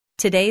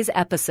Today's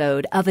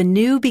episode of A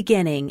New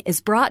Beginning is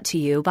brought to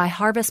you by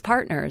Harvest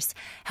Partners,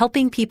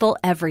 helping people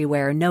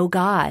everywhere know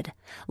God.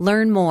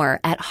 Learn more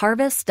at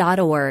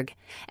harvest.org.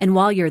 And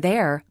while you're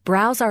there,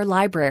 browse our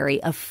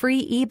library of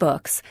free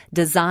ebooks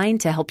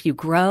designed to help you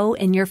grow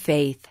in your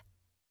faith.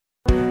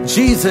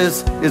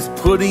 Jesus is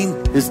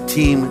putting his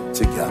team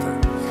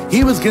together.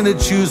 He was going to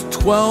choose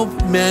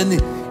 12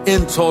 men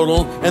in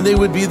total, and they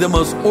would be the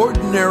most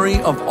ordinary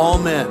of all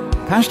men.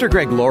 Pastor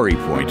Greg Laurie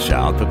points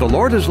out that the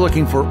Lord is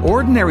looking for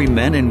ordinary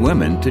men and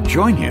women to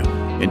join him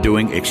in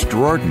doing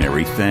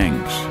extraordinary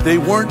things. They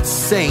weren't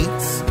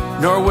saints,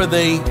 nor were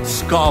they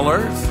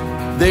scholars.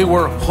 They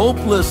were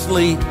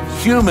hopelessly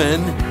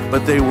human,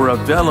 but they were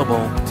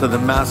available to the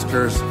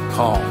Master's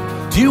call.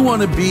 Do you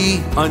want to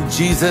be on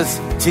Jesus'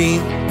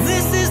 team?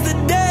 This is the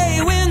day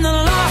when the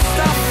lost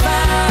are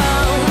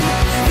found.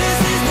 This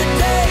is the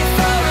day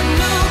for a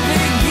new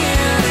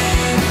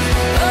beginning.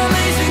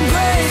 Amazing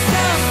grace,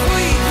 how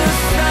sweet the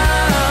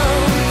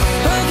sound.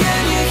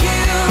 Again you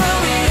hear all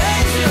the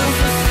angels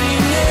are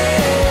singing.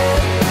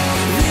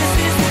 This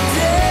is the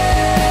day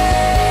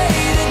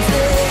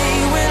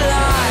when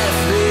life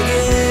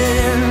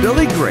begins.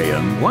 Billy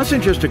Graham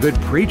wasn't just a good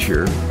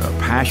preacher, a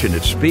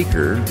passionate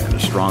speaker, and a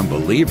strong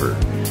believer.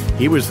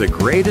 He was the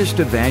greatest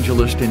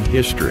evangelist in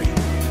history.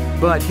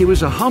 But he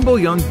was a humble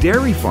young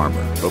dairy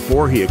farmer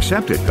before he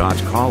accepted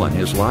God's call on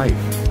his life.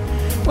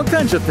 What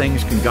kinds of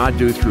things can God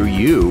do through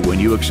you when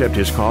you accept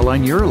his call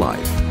on your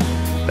life?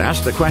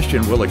 That's the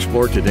question we'll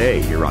explore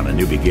today here on A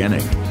New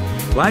Beginning.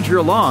 Glad you're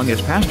along as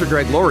Pastor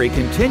Greg Laurie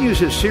continues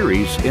his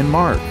series in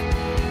Mark.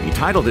 He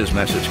titled his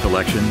message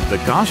collection,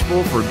 The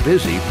Gospel for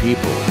Busy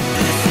People.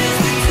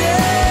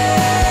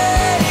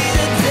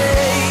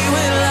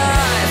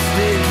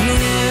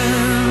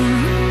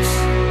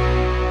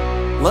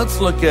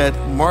 Let's look at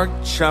Mark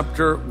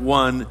chapter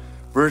 1,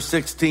 verse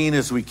 16,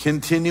 as we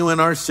continue in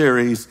our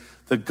series,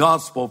 The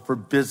Gospel for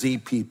Busy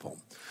People.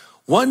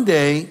 One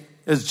day,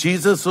 as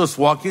Jesus was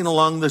walking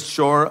along the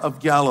shore of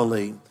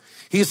Galilee,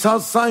 he saw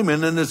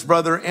Simon and his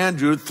brother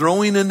Andrew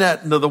throwing a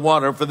net into the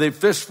water, for they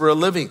fished for a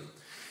living.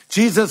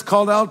 Jesus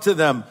called out to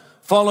them,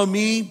 "Follow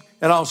me,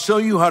 and I'll show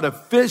you how to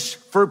fish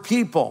for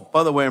people."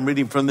 By the way, I'm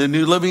reading from the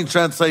New Living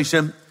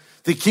Translation.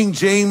 The King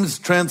James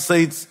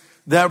translates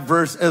that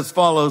verse as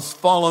follows: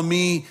 "Follow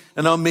me,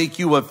 and I'll make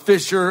you a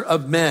fisher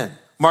of men."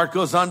 Mark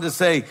goes on to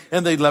say,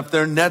 "And they left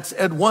their nets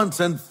at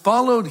once and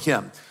followed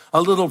him." A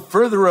little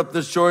further up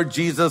the shore,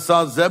 Jesus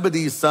saw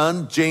Zebedee's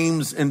son,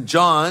 James and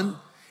John,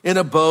 in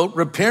a boat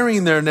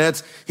repairing their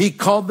nets. He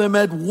called them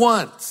at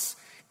once,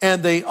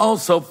 and they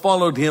also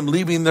followed him,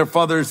 leaving their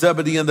father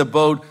Zebedee in the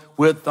boat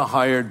with the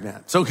hired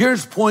men. So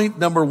here's point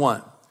number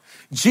one.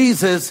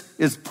 Jesus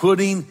is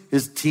putting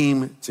his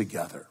team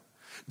together.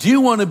 Do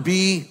you want to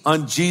be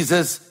on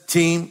Jesus'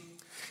 team?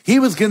 He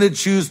was going to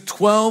choose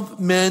 12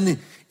 men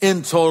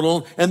in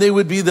total, and they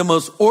would be the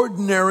most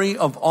ordinary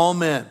of all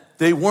men.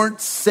 They weren't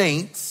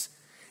saints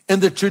in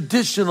the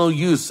traditional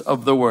use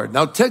of the word.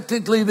 Now,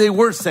 technically, they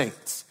were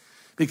saints,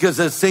 because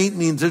a saint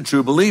means a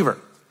true believer.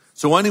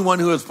 So anyone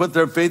who has put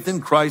their faith in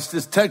Christ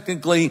is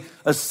technically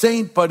a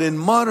saint, but in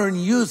modern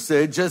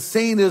usage, a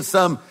saint is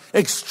some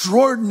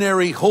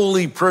extraordinary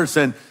holy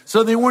person.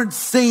 So they weren't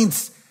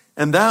saints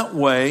in that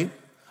way.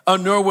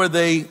 Nor were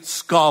they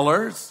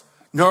scholars,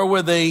 nor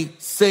were they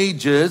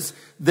sages.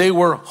 They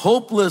were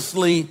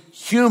hopelessly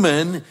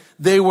human.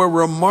 They were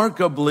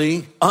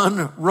remarkably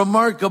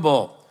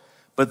unremarkable,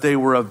 but they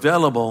were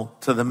available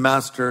to the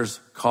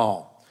Master's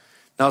call.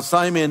 Now,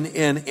 Simon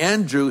and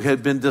Andrew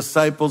had been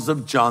disciples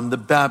of John the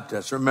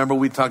Baptist. Remember,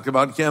 we talked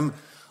about him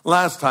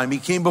last time. He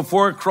came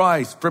before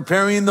Christ,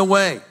 preparing the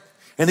way.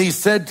 And he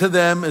said to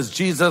them as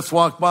Jesus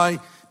walked by,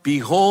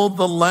 "Behold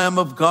the Lamb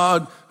of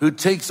God who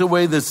takes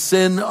away the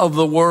sin of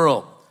the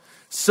world."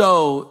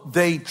 So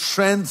they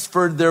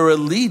transferred their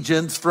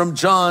allegiance from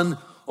John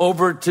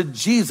over to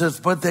Jesus,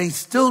 but they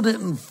still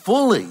didn't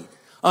fully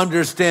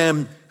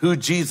understand who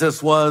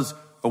Jesus was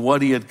or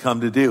what he had come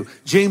to do.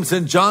 James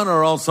and John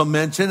are also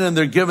mentioned, and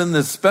they're given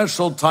the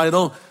special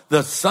title,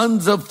 the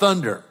Sons of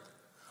Thunder.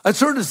 I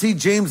sort of see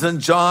James and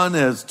John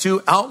as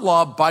two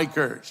outlaw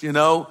bikers,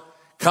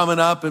 coming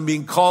up and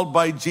being called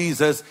by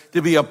Jesus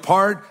to be a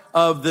part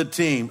of the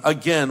team.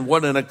 Again,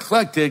 what an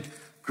eclectic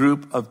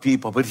group of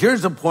people. But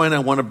here's a point I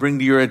want to bring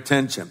to your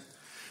attention.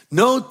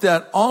 Note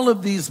that all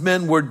of these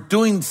men were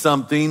doing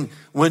something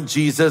when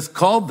Jesus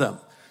called them.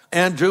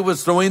 Andrew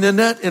was throwing a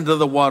net into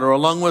the water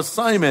along with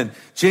Simon.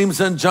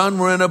 James and John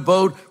were in a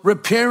boat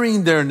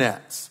repairing their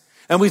nets.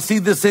 And we see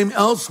the same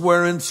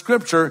elsewhere in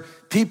Scripture.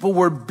 People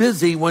were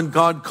busy when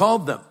God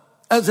called them.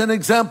 As an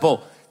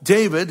example,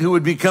 David, who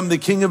would become the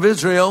king of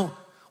Israel,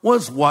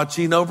 was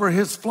watching over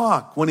his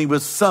flock when he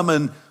was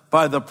summoned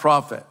by the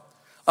prophet.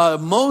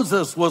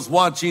 Moses was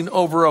watching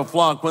over a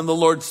flock when the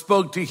Lord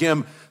spoke to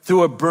him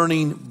through a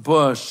burning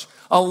bush.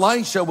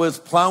 Elisha was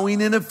plowing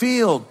in a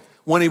field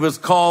when he was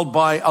called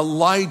by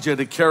Elijah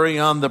to carry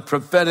on the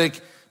prophetic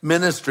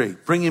ministry.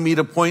 Bringing me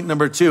to point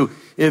number 2.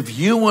 If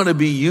you want to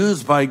be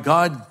used by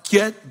God,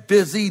 get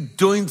busy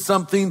doing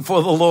something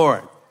for the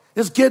Lord.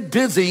 Just get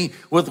busy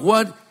with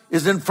what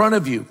is in front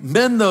of you.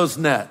 Mend those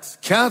nets,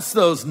 cast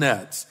those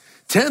nets,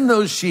 tend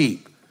those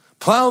sheep,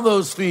 plow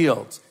those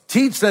fields,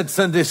 teach that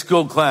Sunday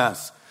school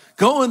class,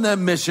 go on that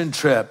mission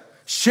trip,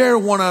 share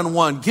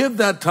one-on-one, give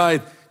that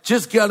tithe,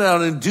 just get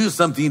out and do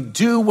something.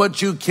 Do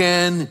what you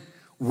can,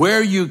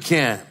 where you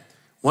can.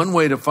 One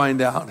way to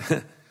find out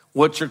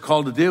what you're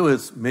called to do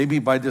is maybe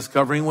by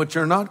discovering what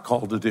you're not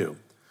called to do.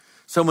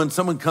 So when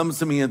someone comes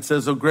to me and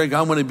says, oh, Greg,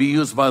 I want to be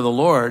used by the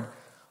Lord,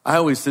 I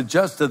always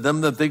suggest to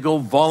them that they go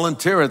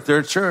volunteer at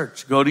their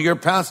church. Go to your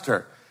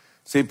pastor.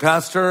 Say,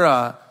 Pastor,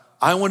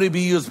 I want to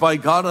be used by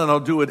God and I'll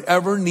do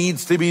whatever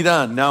needs to be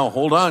done. Now,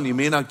 hold on. You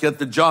may not get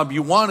the job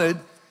you wanted.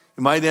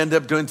 You might end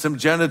up doing some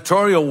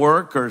janitorial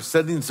work or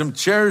setting some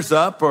chairs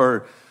up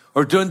or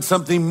doing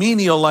something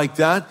menial like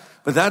that.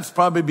 But that's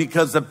probably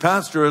because the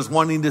pastor is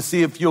wanting to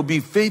see if you'll be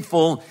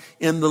faithful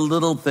in the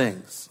little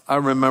things. I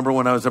remember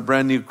when I was a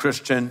brand new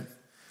Christian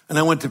and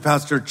I went to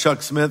Pastor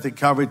Chuck Smith at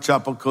Calvary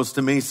Chapel,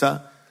 Costa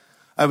Mesa.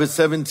 I was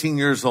 17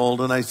 years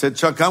old and I said,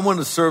 Chuck, I want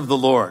to serve the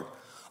Lord.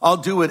 I'll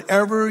do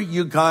whatever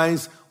you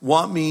guys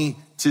want me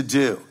to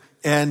do.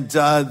 And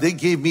they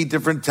gave me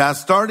different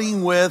tasks,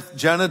 starting with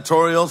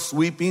janitorial,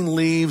 sweeping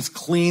leaves,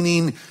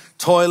 cleaning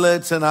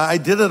toilets, and I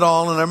did it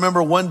all. And I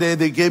remember one day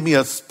they gave me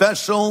a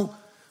special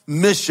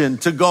mission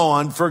to go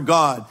on for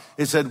God.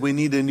 They said, we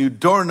need a new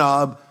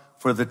doorknob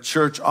for the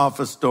church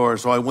office door.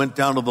 So I went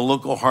down to the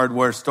local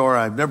hardware store.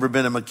 I've never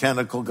been a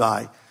mechanical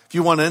guy. If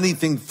you want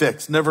anything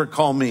fixed, never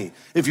call me.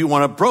 If you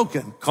want it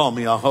broken, call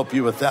me. I'll help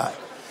you with that.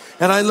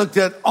 And I looked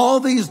at all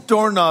these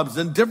doorknobs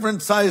in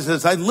different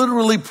sizes. I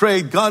literally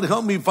prayed, God,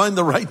 help me find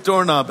the right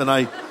doorknob. And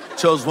I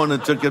chose one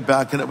and took it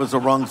back, and it was the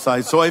wrong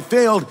size. So I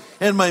failed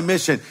in my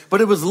mission.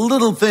 But it was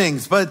little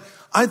things. But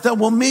I thought,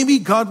 well, maybe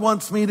God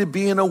wants me to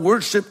be in a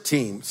worship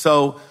team.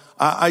 So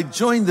I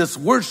joined this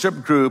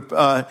worship group,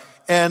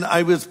 and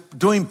I was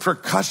doing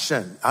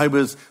percussion. I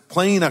was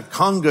playing a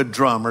conga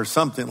drum or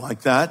something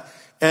like that.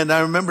 And I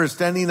remember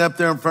standing up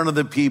there in front of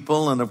the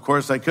people. And of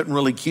course, I couldn't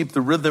really keep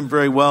the rhythm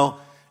very well.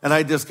 And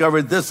I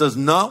discovered this is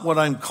not what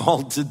I'm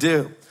called to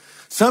do.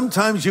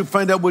 Sometimes you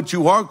find out what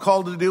you are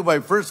called to do by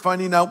first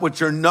finding out what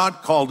you're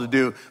not called to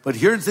do. But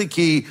here's the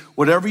key.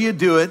 Whatever you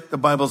do it, the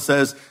Bible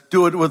says,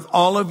 do it with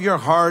all of your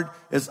heart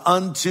as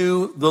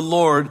unto the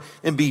Lord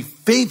and be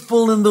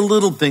faithful in the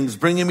little things.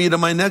 Bringing me to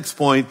my next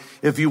point.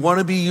 If you want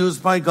to be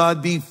used by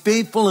God, be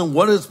faithful in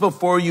what is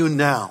before you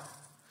now.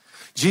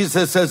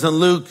 Jesus says in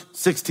Luke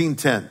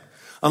 16:10,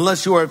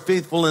 unless you are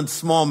faithful in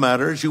small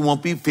matters, you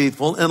won't be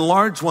faithful in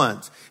large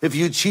ones. If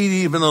you cheat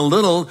even a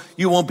little,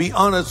 you won't be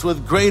honest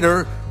with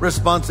greater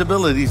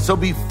responsibility. So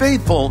be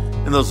faithful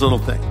in those little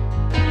things.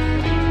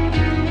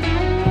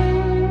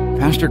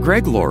 Pastor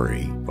Greg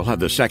Laurie will have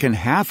the second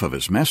half of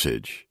his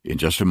message in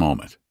just a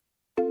moment.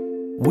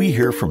 We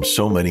hear from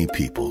so many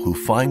people who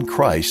find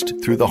Christ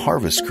through the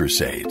Harvest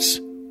Crusades,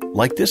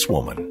 like this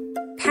woman.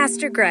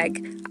 Pastor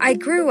Greg, I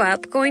grew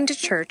up going to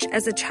church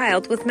as a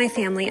child with my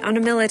family on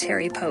a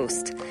military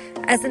post.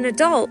 As an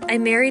adult, I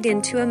married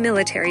into a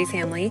military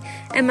family,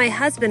 and my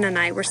husband and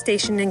I were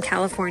stationed in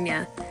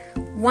California.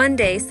 One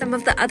day, some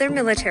of the other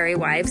military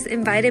wives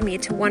invited me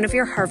to one of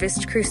your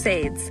Harvest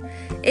Crusades.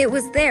 It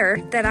was there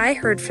that I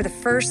heard for the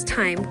first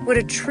time what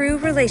a true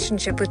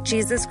relationship with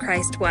Jesus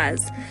Christ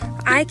was.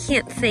 I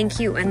can't thank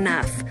you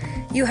enough.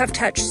 You have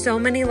touched so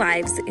many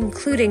lives,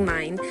 including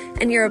mine,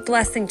 and you're a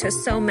blessing to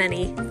so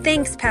many.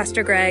 Thanks,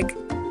 Pastor Greg.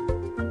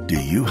 Do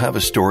you have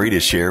a story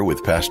to share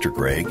with Pastor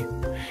Greg?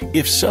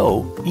 If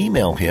so,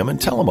 email him and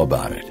tell him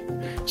about it.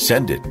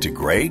 Send it to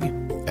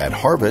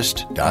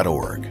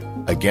greg@harvest.org.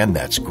 Again,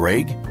 that's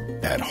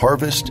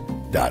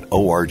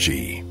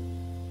greg@harvest.org.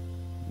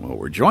 Well,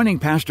 we're joining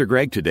Pastor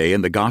Greg today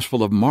in the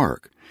Gospel of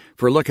Mark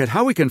for a look at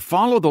how we can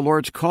follow the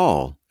Lord's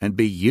call and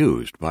be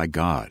used by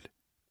God.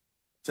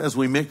 As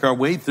we make our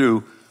way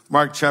through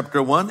Mark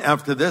chapter 1,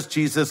 after this,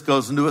 Jesus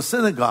goes into a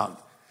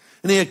synagogue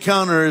and he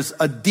encounters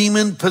a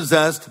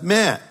demon-possessed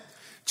man.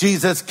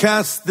 Jesus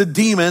casts the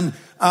demon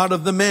out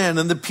of the man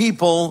and the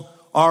people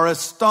are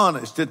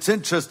astonished. It's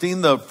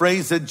interesting, the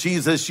phrase that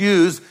Jesus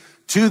used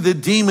to the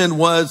demon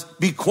was,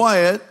 be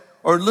quiet,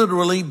 or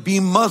literally, be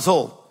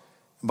muzzled.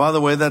 By the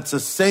way, that's the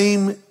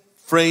same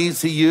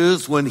phrase he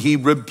used when he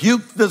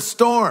rebuked the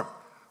storm.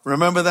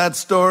 Remember that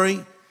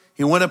story?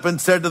 He went up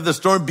and said to the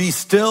storm, be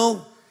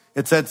still.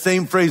 It's that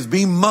same phrase,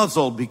 be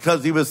muzzled,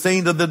 because he was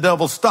saying to the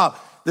devil, stop.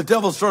 The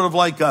devil's sort of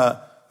like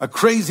a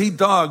crazy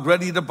dog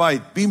ready to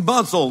bite. Be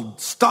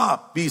muzzled,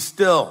 stop, be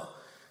still.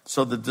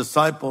 So the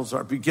disciples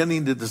are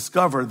beginning to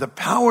discover the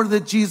power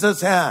that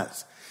Jesus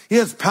has. He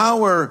has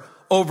power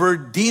over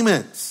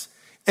demons.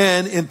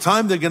 And in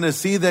time, they're going to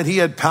see that he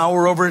had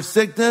power over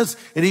sickness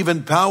and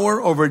even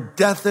power over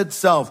death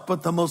itself.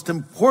 But the most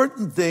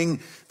important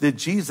thing that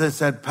Jesus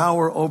had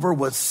power over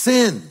was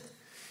sin.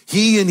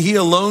 He and he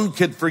alone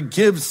could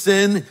forgive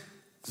sin,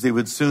 as they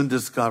would soon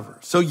discover.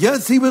 So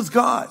yes, he was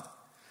God,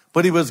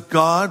 but he was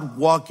God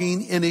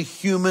walking in a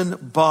human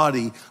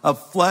body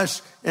of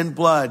flesh and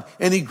blood.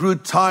 And he grew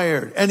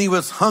tired and he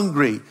was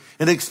hungry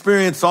and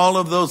experienced all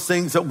of those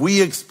things that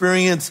we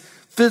experience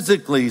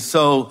physically.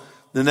 So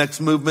the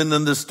next movement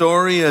in the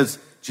story is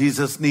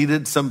Jesus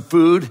needed some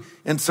food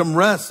and some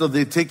rest. So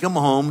they take him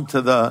home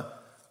to the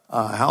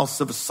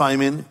house of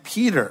Simon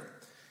Peter,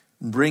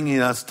 bringing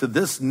us to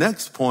this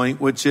next point,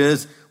 which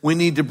is we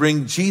need to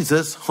bring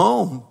Jesus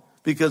home,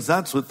 because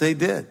that's what they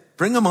did.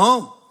 Bring him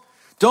home.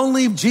 Don't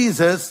leave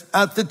Jesus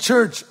at the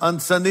church on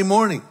Sunday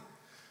morning.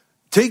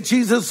 Take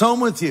Jesus home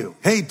with you.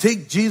 Hey,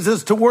 take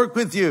Jesus to work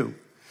with you.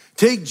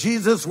 Take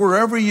Jesus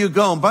wherever you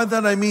go. And by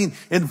that I mean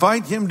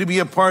invite him to be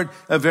a part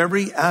of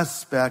every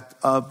aspect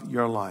of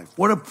your life.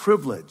 What a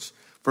privilege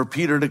for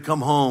Peter to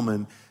come home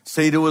and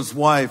say to his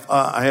wife,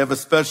 I have a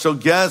special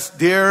guest,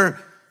 dear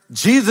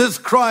Jesus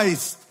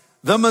Christ,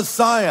 the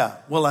Messiah.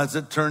 Well, as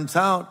it turns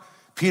out,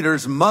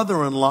 Peter's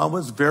mother-in-law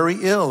was very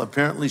ill.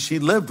 Apparently she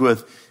lived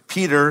with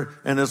Peter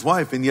and his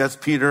wife. And yes,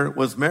 Peter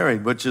was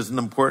married, which is an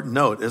important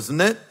note, isn't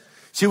it?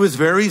 She was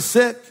very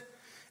sick.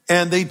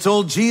 And they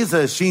told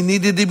Jesus she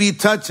needed to be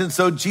touched. And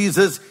so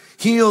Jesus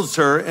heals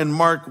her in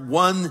Mark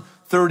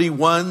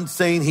 1:31,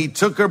 saying he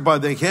took her by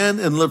the hand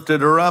and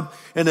lifted her up.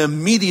 And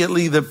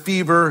immediately the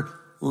fever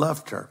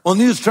left her. Well,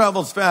 news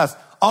travels fast.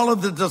 All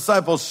of the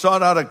disciples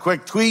shot out a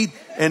quick tweet.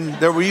 And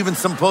there were even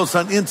some posts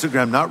on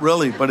Instagram. Not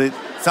really, but it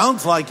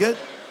sounds like it.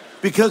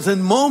 Because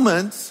in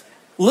moments,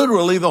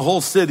 literally the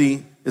whole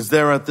city is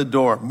there at the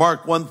door.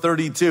 Mark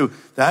 1:32,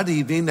 that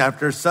evening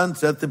after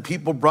sunset, the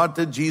people brought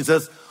to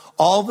Jesus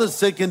all the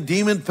sick and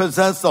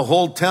demon-possessed. The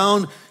whole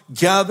town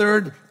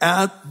gathered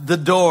at the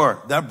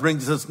door. That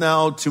brings us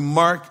now to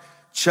Mark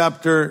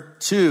chapter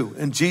 2.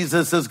 And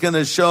Jesus is going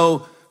to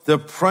show the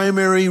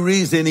primary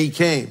reason he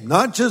came.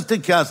 Not just to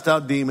cast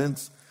out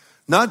demons,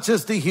 not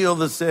just to heal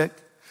the sick,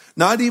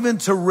 not even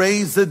to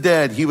raise the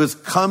dead. He was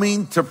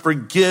coming to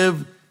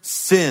forgive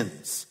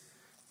sins.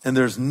 And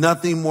there's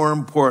nothing more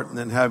important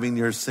than having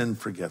your sin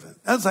forgiven.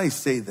 As I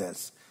say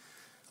this,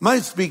 am I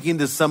speaking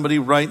to somebody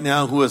right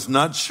now who is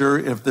not sure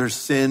if their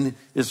sin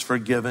is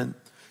forgiven?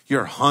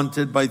 You're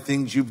haunted by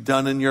things you've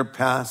done in your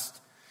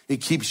past.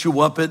 It keeps you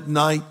up at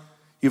night.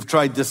 You've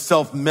tried to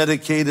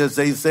self-medicate, as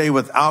they say,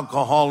 with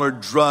alcohol or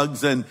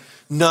drugs and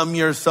numb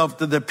yourself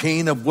to the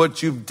pain of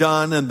what you've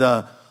done and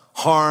the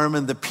harm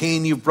and the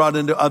pain you've brought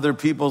into other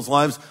people's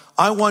lives.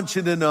 I want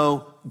you to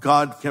know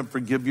God can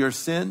forgive your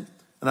sin,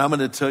 and I'm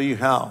going to tell you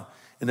how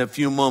in a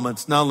few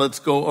moments. Now let's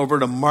go over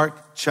to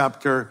Mark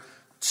chapter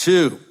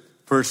 2.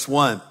 Verse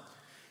 1,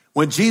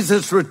 when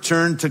Jesus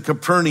returned to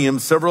Capernaum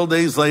several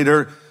days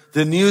later,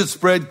 the news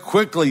spread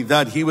quickly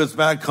that he was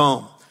back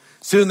home.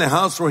 Soon the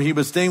house where he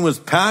was staying was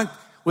packed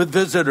with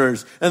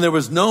visitors, and there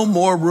was no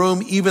more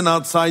room even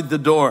outside the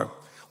door.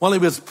 While he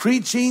was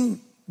preaching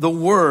the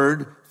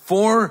word,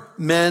 4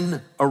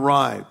 men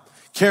arrived,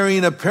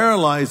 carrying a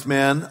paralyzed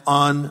man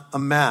on a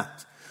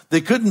mat.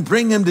 They couldn't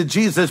bring him to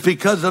Jesus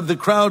because of the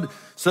crowd,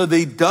 so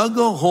they dug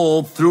a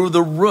hole through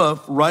the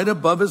roof right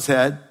above his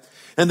head.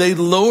 And they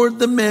lowered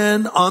the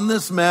man on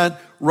this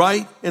mat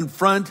right in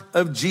front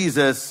of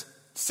Jesus.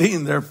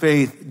 Seeing their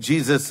faith,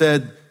 Jesus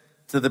said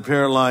to the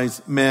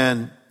paralyzed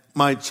man,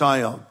 my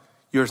child,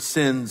 your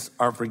sins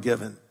are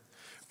forgiven.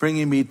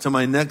 Bringing me to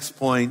my next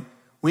point,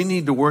 we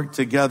need to work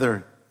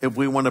together if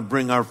we want to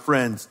bring our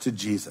friends to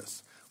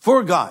Jesus.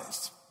 4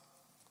 guys.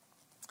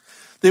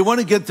 They want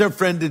to get their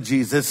friend to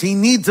Jesus. He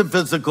needs a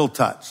physical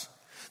touch.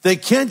 They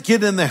can't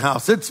get in the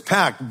house. It's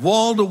packed,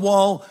 wall to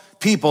wall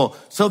people.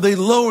 So they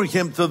lower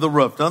him to the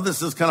roof. Now,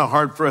 this is kind of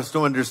hard for us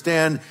to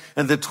understand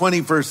in the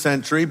 21st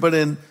century, but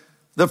in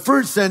the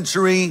first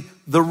century,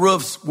 the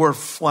roofs were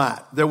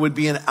flat. There would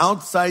be an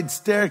outside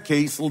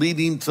staircase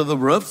leading to the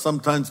roof.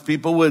 Sometimes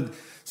people would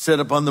sit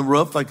up on the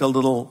roof like a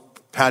little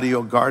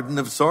patio garden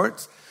of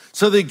sorts.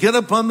 So they get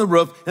up on the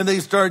roof and they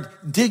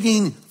start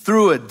digging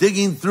through it,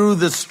 digging through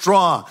the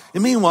straw.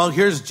 And meanwhile,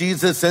 here's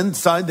Jesus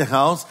inside the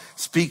house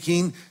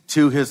speaking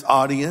to his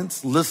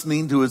audience,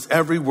 listening to his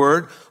every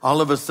word.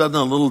 All of a sudden,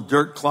 a little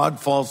dirt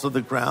clod falls to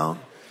the ground.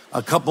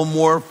 A couple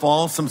more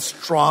fall. Some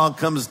straw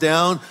comes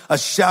down. A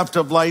shaft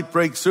of light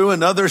breaks through.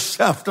 Another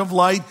shaft of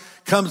light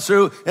comes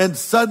through. And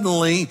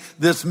suddenly,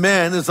 this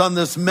man is on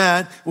this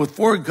mat with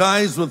 4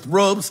 guys with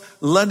ropes,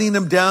 letting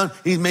him down.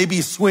 He's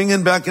maybe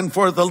swinging back and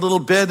forth a little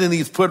bit, and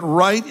he's put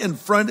right in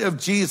front of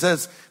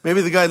Jesus.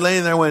 Maybe the guy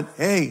laying there went,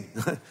 hey.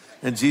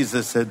 And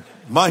Jesus said,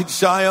 my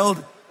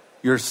child,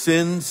 your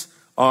sins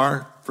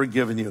are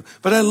forgiven you.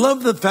 But I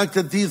love the fact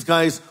that these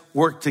guys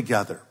worked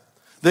together.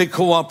 They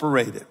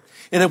cooperated.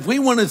 And if we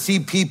want to see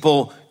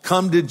people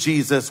come to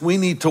Jesus, we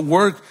need to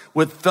work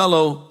with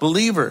fellow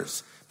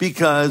believers,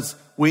 because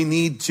we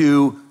need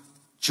to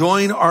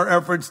join our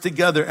efforts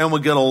together and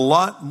we'll get a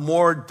lot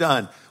more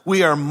done.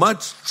 We are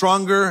much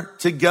stronger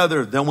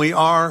together than we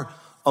are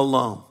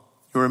alone.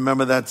 You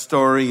remember that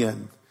story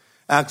in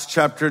Acts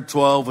chapter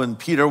 12 when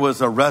Peter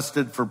was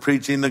arrested for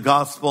preaching the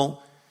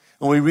gospel.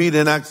 And we read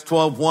in Acts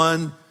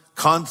 12:1,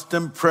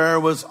 constant prayer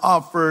was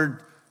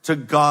offered to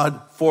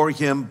God for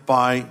him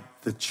by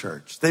the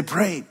church. They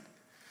prayed.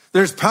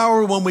 There's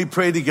power when we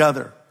pray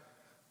together.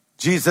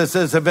 Jesus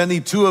says, if any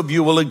two of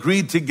you will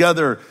agree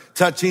together,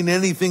 touching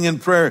anything in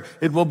prayer,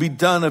 it will be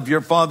done of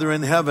your Father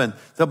in heaven.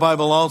 The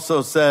Bible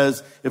also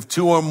says, if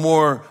two or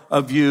more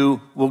of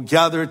you will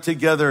gather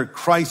together,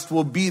 Christ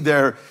will be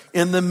there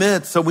in the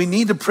midst. So we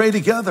need to pray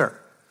together.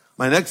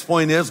 My next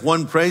point is,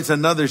 one prays,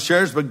 another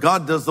shares, but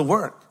God does the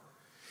work.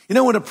 You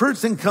know, when a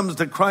person comes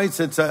to Christ,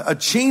 it's a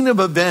chain of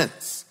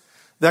events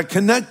that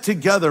connect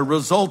together,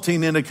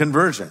 resulting in a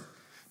conversion.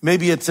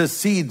 Maybe it's a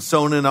seed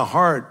sown in a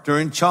heart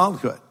during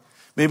childhood.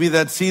 Maybe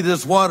that seed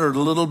is watered a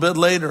little bit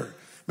later.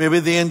 Maybe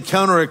they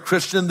encounter a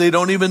Christian they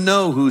don't even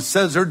know who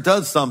says or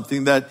does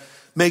something that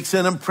makes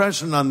an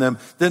impression on them.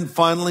 Then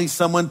finally,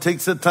 someone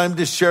takes the time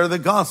to share the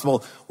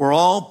gospel. We're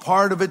all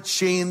part of a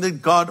chain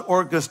that God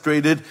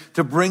orchestrated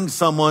to bring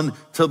someone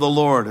to the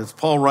Lord. As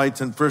Paul writes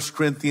in 1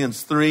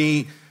 Corinthians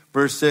 3,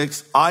 verse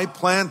 6, I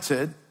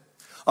planted,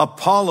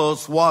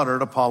 Apollos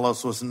watered.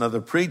 Apollos was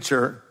another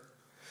preacher,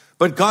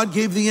 but God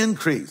gave the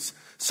increase.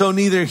 So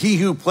neither he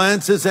who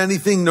plants is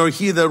anything, nor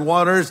he that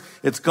waters.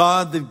 It's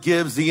God that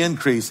gives the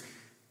increase.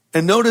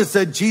 And notice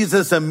that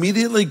Jesus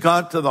immediately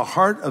got to the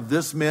heart of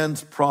this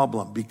man's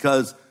problem,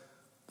 because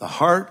the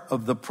heart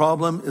of the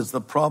problem is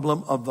the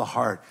problem of the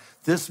heart.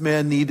 This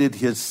man needed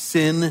his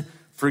sin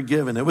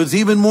forgiven. It was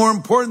even more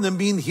important than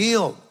being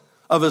healed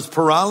of his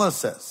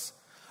paralysis.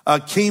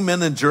 Kay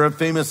Menninger, a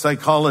famous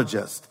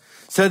psychologist,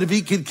 said if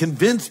he could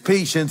convince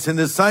patients in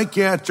his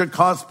psychiatric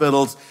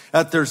hospitals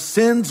that their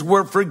sins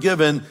were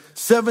forgiven,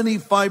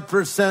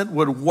 75%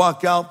 would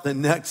walk out the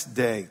next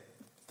day.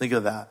 Think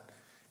of that.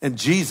 And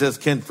Jesus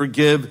can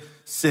forgive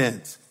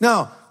sins.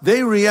 Now,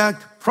 they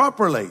react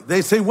properly.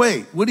 They say,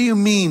 wait, what do you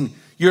mean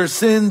your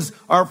sins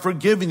are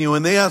forgiven you?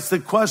 And they ask the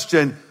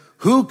question,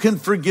 who can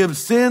forgive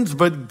sins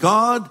but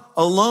God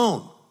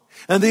alone?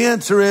 And the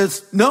answer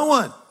is no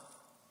one.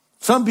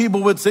 Some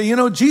people would say,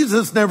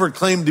 Jesus never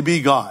claimed to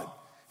be God.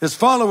 His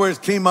followers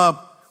came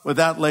up with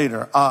that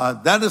later.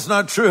 That is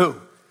not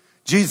true.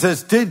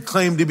 Jesus did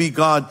claim to be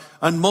God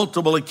on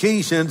multiple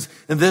occasions,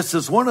 and this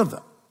is one of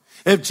them.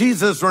 If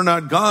Jesus were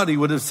not God, he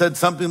would have said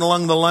something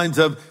along the lines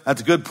of,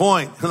 that's a good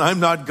point, and I'm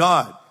not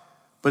God.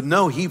 But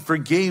no, he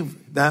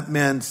forgave that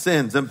man's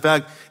sins. In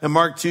fact, in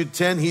Mark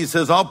 2:10, he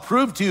says, I'll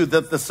prove to you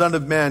that the Son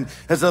of Man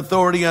has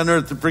authority on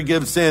earth to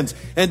forgive sins.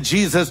 And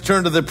Jesus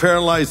turned to the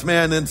paralyzed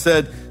man and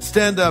said,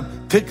 stand up,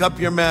 pick up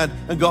your mat,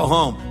 and go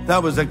home.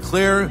 That was a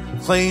clear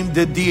claim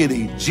to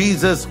deity.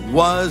 Jesus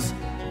was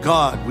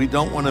God. We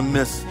don't want to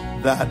miss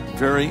that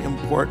very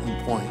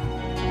important point.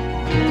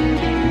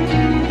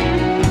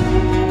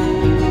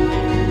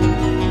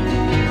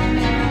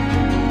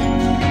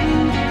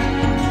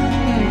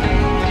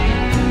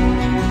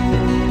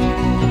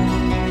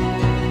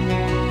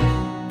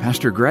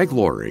 Pastor Greg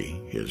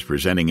Laurie is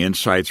presenting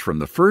insights from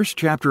the first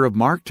chapter of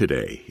Mark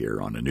today here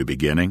on A New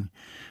Beginning,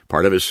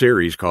 part of a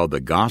series called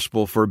The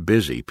Gospel for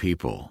Busy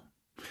People.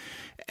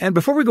 And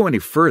before we go any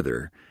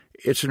further,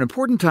 it's an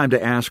important time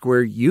to ask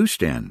where you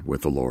stand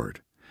with the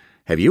Lord.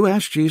 Have you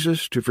asked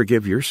Jesus to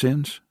forgive your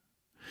sins?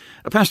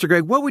 Pastor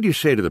Greg, what would you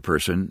say to the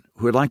person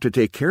who would like to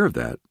take care of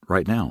that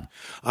right now?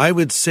 I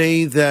would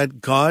say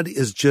that God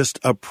is just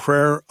a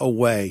prayer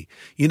away.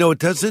 It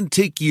doesn't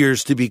take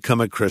years to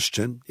become a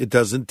Christian. It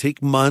doesn't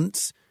take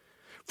months.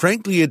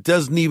 Frankly, it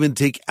doesn't even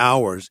take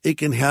hours. It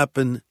can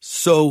happen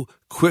so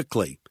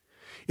quickly.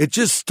 It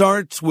just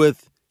starts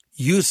with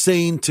you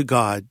saying to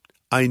God,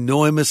 I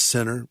know I'm a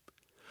sinner.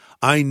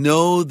 I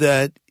know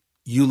that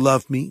you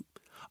love me.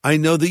 I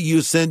know that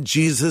you sent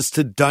Jesus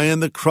to die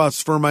on the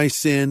cross for my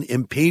sin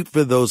and pay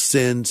for those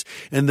sins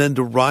and then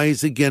to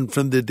rise again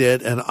from the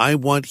dead, and I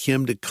want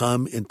him to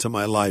come into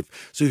my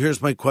life. So here's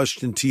my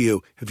question to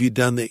you. Have you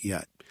done that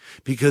yet?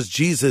 Because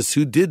Jesus,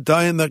 who did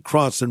die on that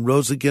cross and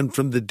rose again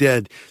from the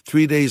dead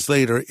 3 days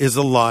later, is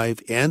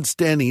alive and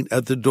standing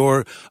at the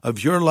door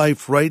of your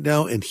life right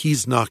now, and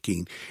he's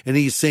knocking. And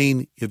he's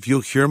saying, if you'll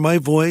hear my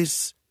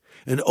voice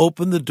and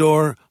open the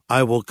door,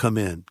 I will come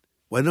in.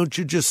 Why don't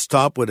you just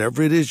stop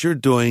whatever it is you're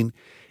doing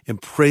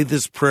and pray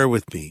this prayer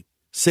with me?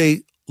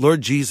 Say,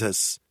 Lord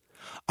Jesus,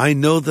 I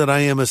know that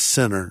I am a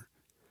sinner,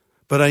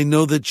 but I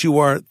know that you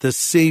are the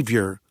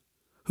Savior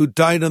who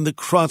died on the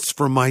cross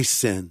for my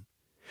sin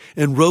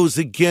and rose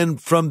again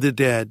from the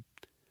dead.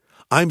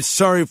 I'm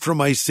sorry for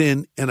my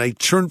sin, and I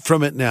turn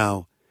from it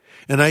now,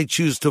 and I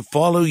choose to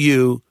follow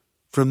you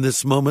from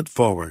this moment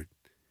forward.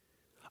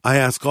 I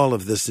ask all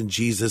of this in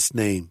Jesus'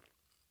 name.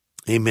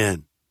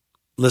 Amen.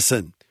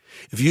 Listen.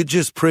 If you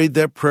just prayed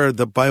that prayer,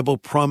 the Bible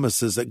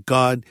promises that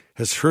God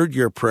has heard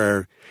your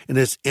prayer and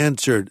has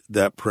answered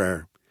that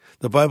prayer.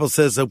 The Bible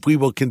says that we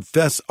will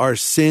confess our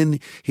sin,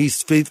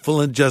 he's faithful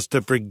and just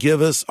to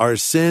forgive us our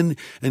sin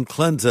and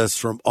cleanse us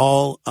from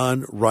all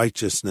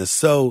unrighteousness.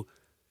 So,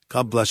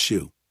 God bless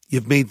you.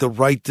 You've made the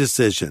right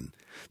decision,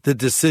 the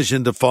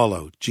decision to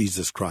follow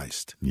Jesus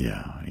Christ.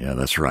 Yeah,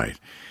 that's right.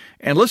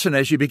 And listen,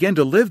 as you begin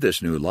to live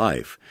this new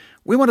life,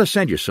 we want to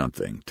send you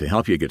something to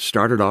help you get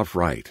started off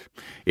right.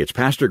 It's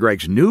Pastor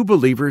Greg's New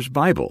Believer's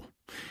Bible.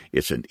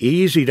 It's an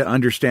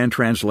easy-to-understand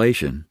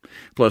translation,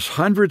 plus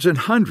hundreds and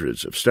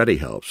hundreds of study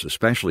helps,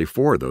 especially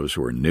for those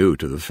who are new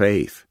to the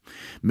faith.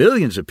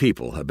 Millions of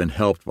people have been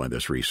helped by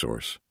this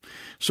resource.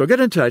 So get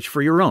in touch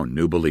for your own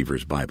New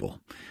Believer's Bible.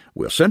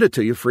 We'll send it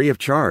to you free of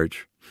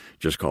charge.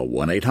 Just call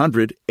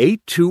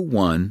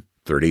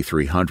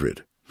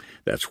 1-800-821-3300.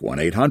 That's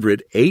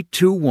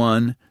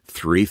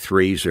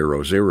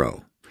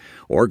 1-800-821-3300.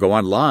 Or go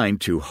online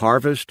to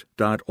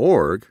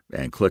harvest.org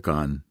and click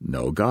on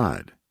Know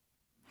God.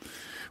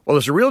 Well,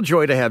 it's a real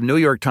joy to have New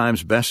York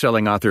Times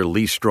bestselling author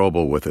Lee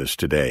Strobel with us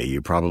today.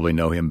 You probably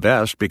know him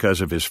best because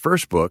of his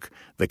first book,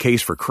 The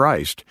Case for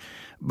Christ.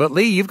 But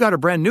Lee, you've got a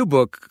brand new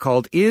book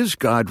called Is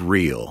God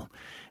Real?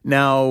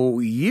 Now,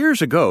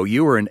 years ago,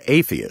 you were an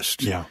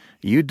atheist. Yeah.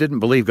 You didn't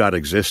believe God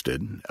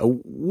existed.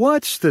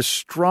 What's the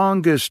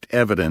strongest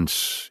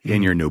evidence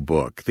in your new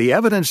book? The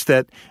evidence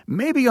that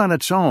maybe on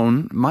its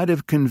own might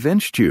have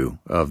convinced you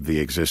of the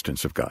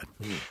existence of God?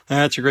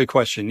 That's a great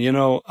question.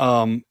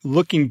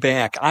 Looking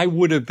back, I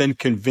would have been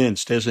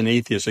convinced as an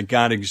atheist that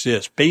God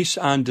exists based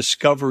on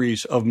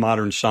discoveries of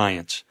modern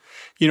science.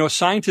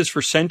 Scientists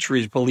for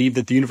centuries believed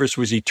that the universe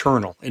was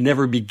eternal. It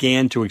never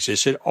began to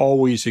exist. It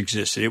always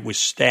existed. It was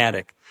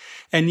static.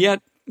 And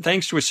yet,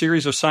 thanks to a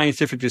series of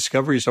scientific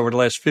discoveries over the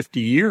last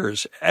 50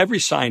 years, every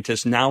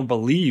scientist now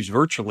believes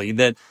virtually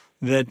that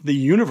the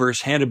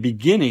universe had a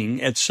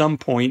beginning at some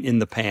point in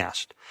the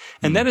past.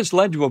 And that has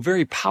led to a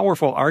very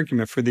powerful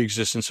argument for the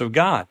existence of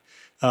God.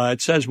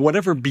 It says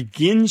whatever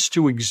begins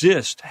to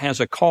exist has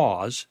a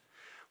cause.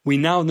 We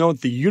now know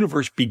that the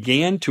universe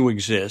began to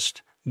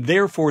exist.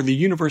 Therefore, the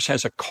universe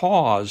has a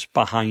cause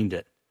behind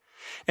it.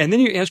 And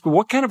then you ask, well,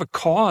 what kind of a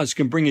cause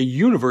can bring a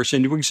universe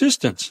into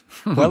existence?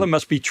 Well, it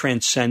must be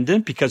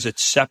transcendent because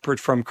it's separate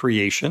from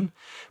creation.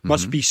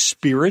 Must be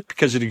spirit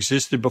because it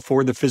existed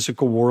before the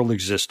physical world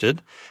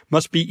existed.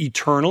 Must be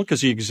eternal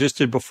because it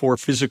existed before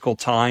physical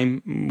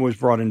time was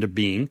brought into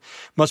being.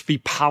 Must be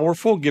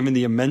powerful given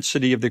the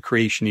immensity of the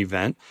creation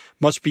event.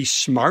 Must be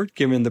smart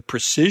given the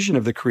precision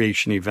of the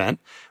creation event.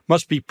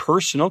 Must be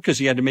personal because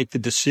he had to make the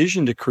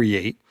decision to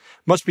create.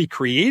 Must be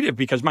creative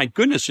because, my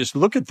goodness, just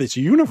look at this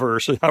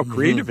universe and how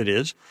creative it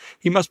is.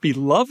 He must be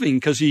loving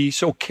because he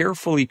so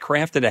carefully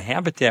crafted a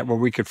habitat where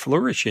we could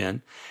flourish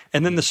in.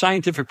 And then the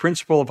scientific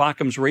principle of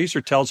Occam's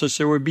razor tells us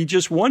there would be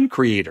just one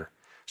creator.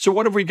 So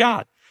what have we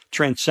got?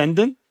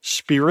 Transcendent,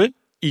 spirit,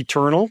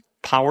 eternal,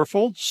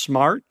 powerful,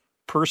 smart,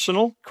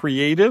 personal,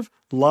 creative,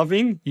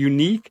 loving,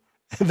 unique.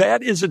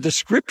 That is a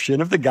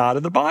description of the God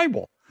of the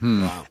Bible.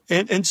 Wow.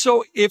 And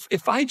so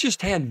if I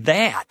just had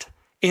that,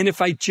 and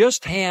if I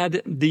just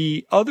had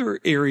the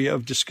other area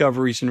of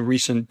discoveries in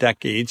recent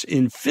decades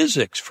in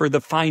physics for the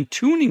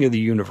fine-tuning of the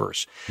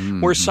universe,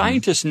 where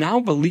scientists now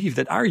believe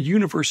that our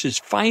universe is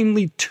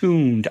finely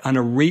tuned on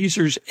a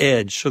razor's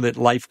edge so that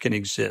life can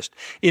exist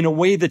in a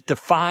way that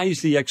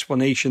defies the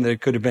explanation that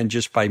it could have been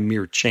just by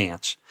mere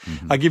chance.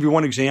 I'll give you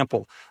one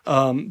example.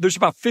 There's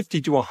about 50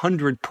 to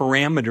 100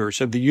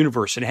 parameters of the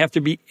universe that have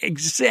to be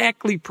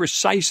exactly,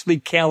 precisely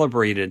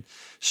calibrated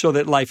so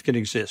that life can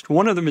exist.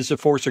 One of them is the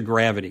force of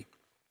gravity.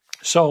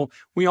 So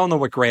we all know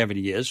what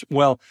gravity is.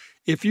 Well,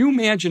 if you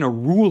imagine a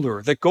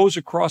ruler that goes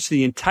across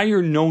the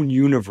entire known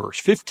universe,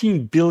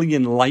 15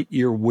 billion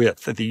light-year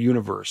width of the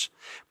universe,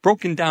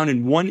 broken down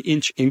in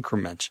 1-inch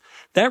increments,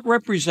 that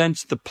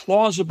represents the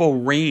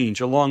plausible range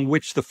along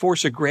which the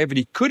force of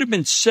gravity could have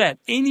been set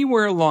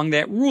anywhere along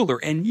that ruler.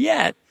 And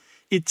yet,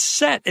 it's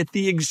set at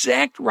the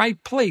exact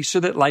right place so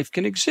that life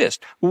can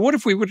exist. Well, what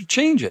if we were to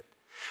change it?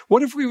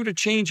 What if we were to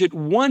change it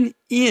 1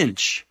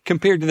 inch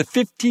compared to the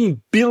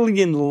 15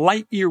 billion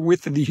light-year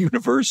width of the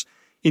universe?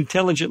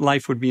 Intelligent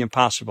life would be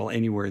impossible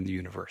anywhere in the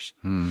universe.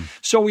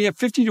 So we have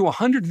 50 to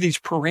 100 of these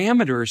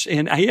parameters.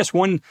 And I asked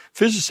one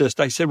physicist,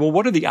 I said, well,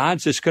 what are the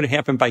odds this could have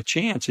happened by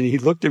chance? And he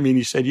looked at me and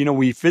he said,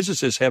 we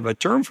physicists have a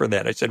term for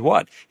that. I said,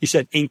 what? He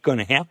said, ain't going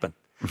to happen.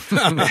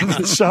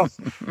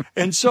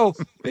 and so,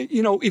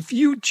 if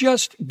you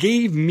just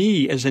gave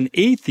me as an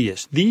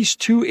atheist these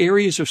two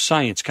areas of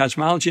science,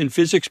 cosmology and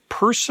physics,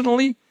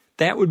 personally,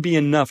 that would be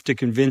enough to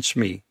convince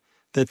me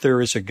that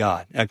there is a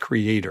God, a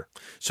creator.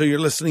 So you're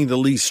listening to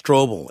Lee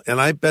Strobel, and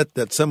I bet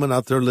that someone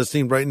out there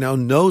listening right now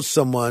knows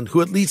someone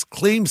who at least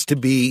claims to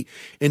be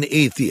an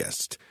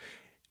atheist.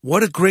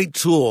 What a great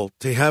tool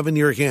to have in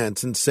your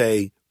hands and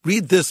say,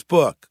 read this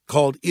book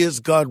called Is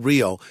God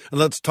Real? And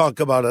let's talk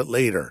about it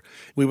later.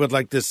 We would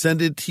like to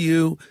send it to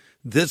you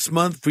this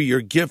month for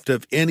your gift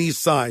of any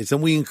size.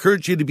 And we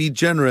encourage you to be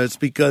generous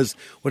because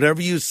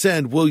whatever you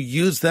send, we'll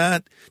use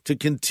that to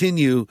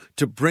continue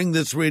to bring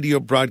this radio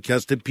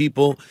broadcast to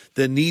people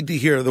that need to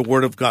hear the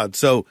Word of God.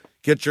 So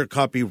get your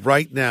copy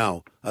right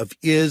now of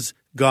Is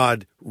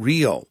God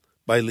Real?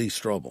 By Lee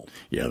Strobel.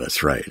 Yeah,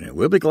 that's right.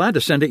 We'll be glad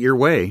to send it your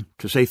way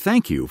to say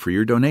thank you for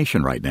your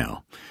donation right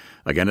now.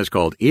 Again, it's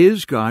called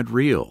Is God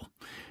Real?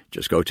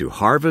 Just go to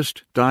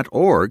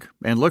harvest.org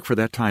and look for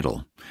that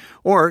title.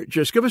 Or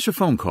just give us a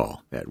phone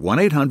call at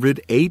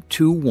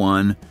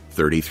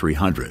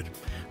 1-800-821-3300.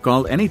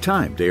 Call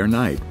anytime, day or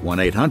night,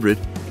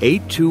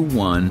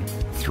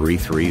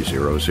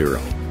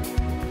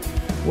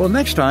 1-800-821-3300. Well,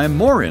 next time,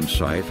 more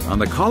insight on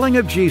the calling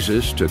of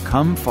Jesus to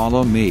come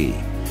follow me.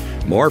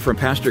 More from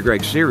Pastor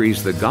Greg's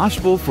series, The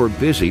Gospel for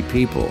Busy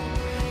People.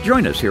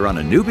 Join us here on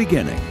A New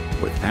Beginning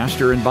with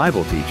pastor and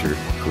Bible teacher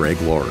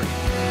Greg Laurie.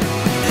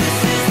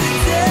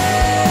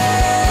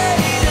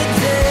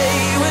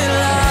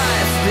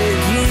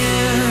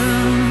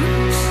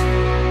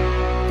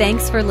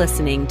 Thanks for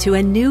listening to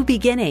A New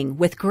Beginning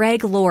with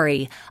Greg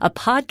Laurie, a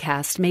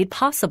podcast made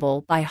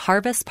possible by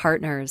Harvest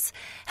Partners,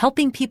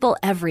 helping people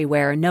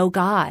everywhere know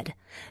God.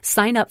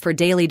 Sign up for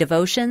daily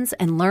devotions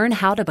and learn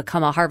how to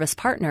become a Harvest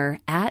Partner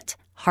at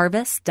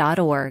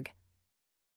harvest.org.